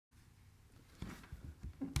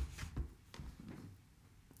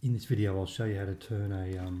In this video I'll show you how to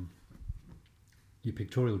turn your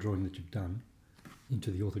pictorial drawing that you've done into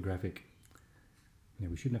the orthographic. Now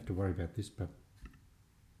we shouldn't have to worry about this, but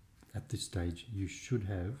at this stage you should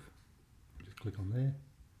have, just click on there,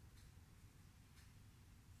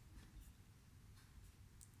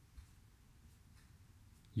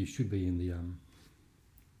 you should be in the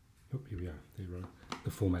here we are, there, the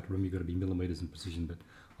format room. You've got to be millimetres and precision, but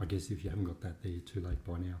I guess if you haven't got that there, you're too late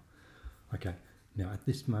by now. Okay, now at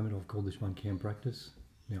this moment I've called this one Cam Practice.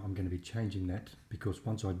 Now I'm going to be changing that because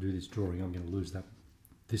once I do this drawing I'm going to lose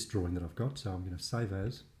this drawing that I've got, so I'm going to save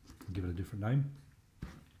as, give it a different name,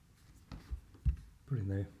 put it in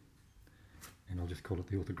there, and I'll just call it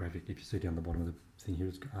the orthographic. If you see down the bottom of the thing here,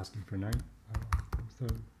 it's asking for a name.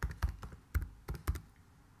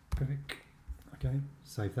 Orthographic. Okay,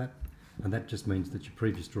 save that, and that just means that your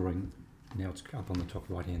previous drawing, now it's up on the top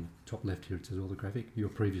right hand, top left here it says orthographic. Your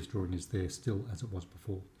previous drawing is there still as it was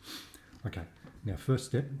before. Okay, now first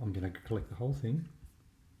step, I'm going to collect the whole thing.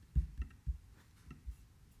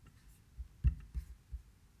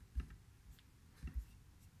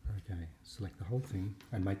 Okay, select the whole thing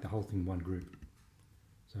and make the whole thing one group.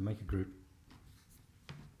 So make a group,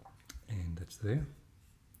 and that's there.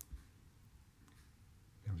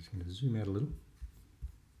 Now I'm just going to zoom out a little,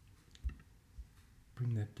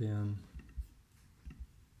 bring that down,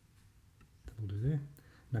 that will do there.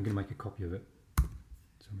 Now I'm going to make a copy of it.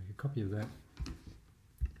 So make a copy of that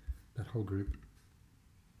whole group,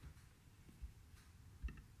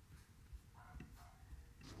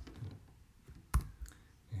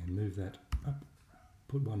 and move that up,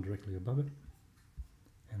 put one directly above it,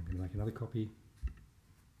 and I'm going to make another copy.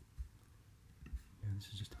 Now this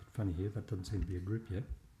is just a bit funny here, that doesn't seem to be a group yet.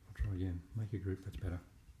 I'll try again, make a group, that's better.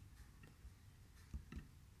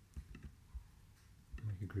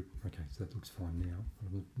 Make a group, okay, so that looks fine now.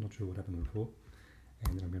 I'm not sure what happened before.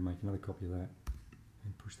 And then I'm going to make another copy of that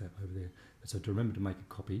and push that over there. So to remember to make a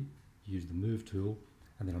copy, use the move tool,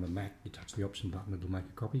 and then on a Mac you touch the option button, it'll make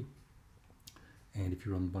a copy. And if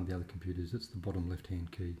you're on one of the other computers, it's the bottom left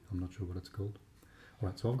hand key. I'm not sure what it's called.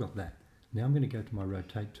 Alright, so I've got that. Now I'm going to go to my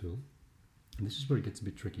rotate tool, and this is where it gets a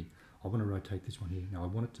bit tricky. I want to rotate this one here. Now I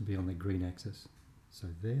want it to be on the green axis. So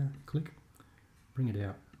there, click, bring it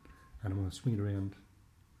out, and I want to swing it around.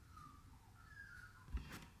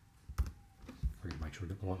 I can make sure I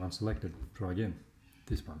get the right one selected. Try again.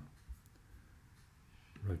 This one.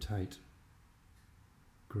 Rotate.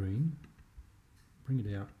 Green. Bring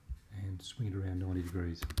it out and swing it around 90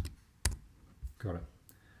 degrees. Got it.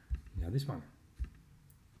 Now this one.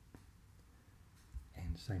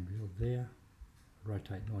 And same deal there.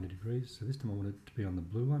 Rotate 90 degrees. So this time I want it to be on the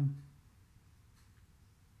blue one.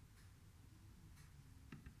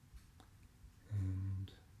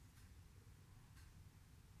 And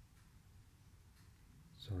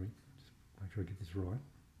sorry, just make sure I get this right.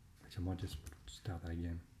 Actually, I might just start that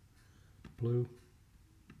again. Blue,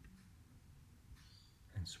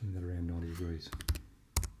 and swing that around 90 degrees.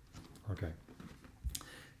 Okay.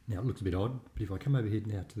 Now it looks a bit odd, but if I come over here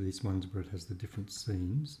now to these ones where it has the different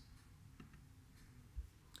scenes,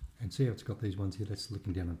 and see how it's got these ones here, that's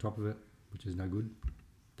looking down on top of it, which is no good.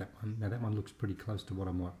 That one, now that one looks pretty close to what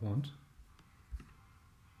I might want.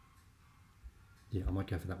 Yeah, I might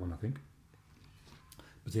go for that one, I think.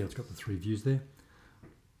 But see how it's got the three views there?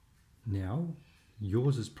 Now,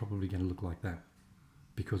 yours is probably going to look like that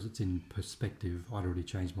because it's in perspective. I'd already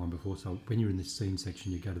changed mine before, so when you're in this scene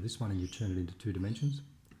section, you go to this one and you turn it into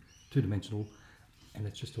two-dimensional, and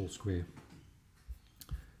it's just all square.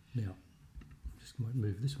 Now, just might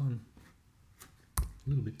move this one a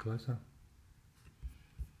little bit closer,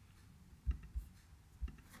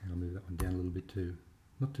 and I'll move that one down a little bit too.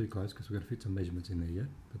 Not too close because we've got to fit some measurements in there yet,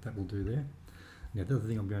 but that will do there. Now the other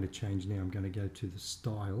thing I'm going to change now, I'm going to go to the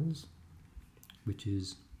styles, which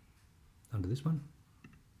is under this one,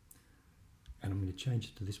 and I'm going to change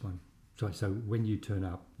it to this one. So when you turn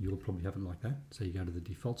up, you'll probably have it like that. So you go to the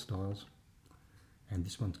default styles, and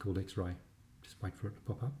this one's called X-ray. Just wait for it to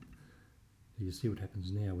pop up. You see what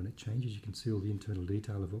happens now when it changes. You can see all the internal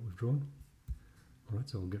detail of what we've drawn. Alright,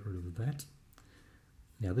 so I'll get rid of that.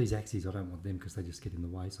 Now these axes, I don't want them because they just get in the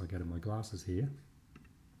way, so I go to my glasses here,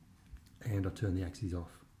 and I turn the axes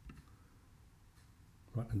off.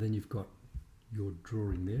 Right, and then you've got your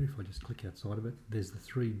drawing there. If I just click outside of it, there's the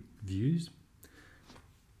three views.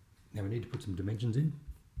 Now we need to put some dimensions in.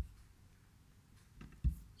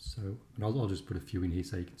 So, and I'll just put a few in here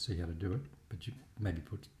so you can see how to do it, but you maybe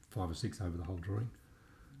put 5 or 6 over the whole drawing.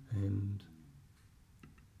 And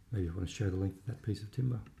maybe I want to show the length of that piece of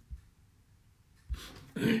timber.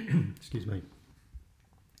 Excuse me.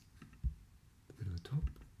 A bit of the top.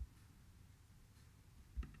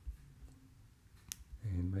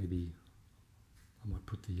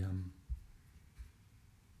 put the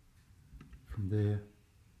from there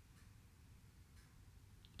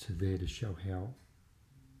to there to show how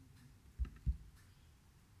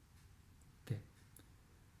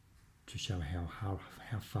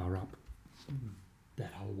how far up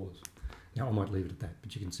that hole was. Now I might leave it at that,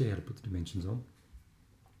 but you can see how to put the dimensions on.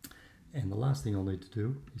 And the last thing I'll need to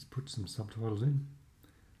do is put some subtitles in.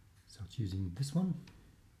 So it's using this one,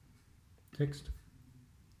 text,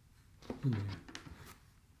 in there.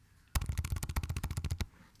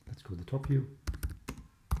 That's called the top view.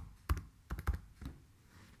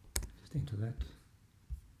 Just enter that.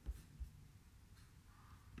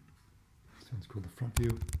 This one's called the front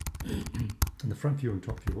view. And the front view and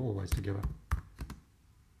top view are always together.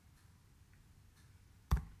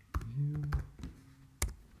 View.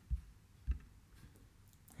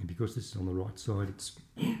 And because this is on the right side, it's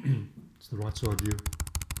it's the right side view.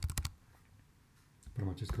 But I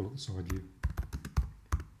might just call it the side view.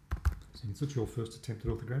 So it's your first attempt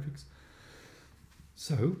at orthographics.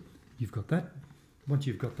 So you've got that. Once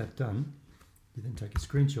you've got that done, you then take a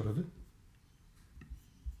screenshot of it.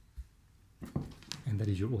 And that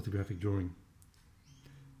is your orthographic drawing.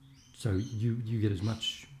 So you get as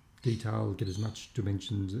much detail, get as much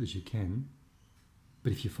dimensions as you can.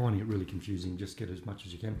 But if you're finding it really confusing, just get as much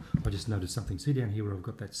as you can. I just noticed something. See down here where I've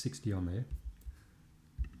got that 60 on there?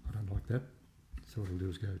 I don't like that. So what I'll do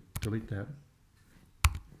is go delete that.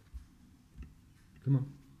 Come on.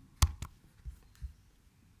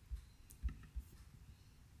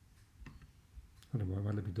 I don't know why it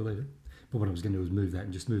won't let me delete it. But what I was going to do is move that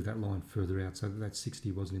and just move that line further out so that that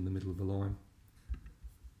 60 wasn't in the middle of the line.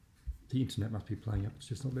 The internet must be playing up. It's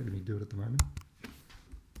just not letting me do it at the moment.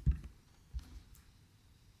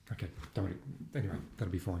 Okay, don't worry. Anyway,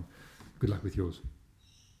 that'll be fine. Good luck with yours.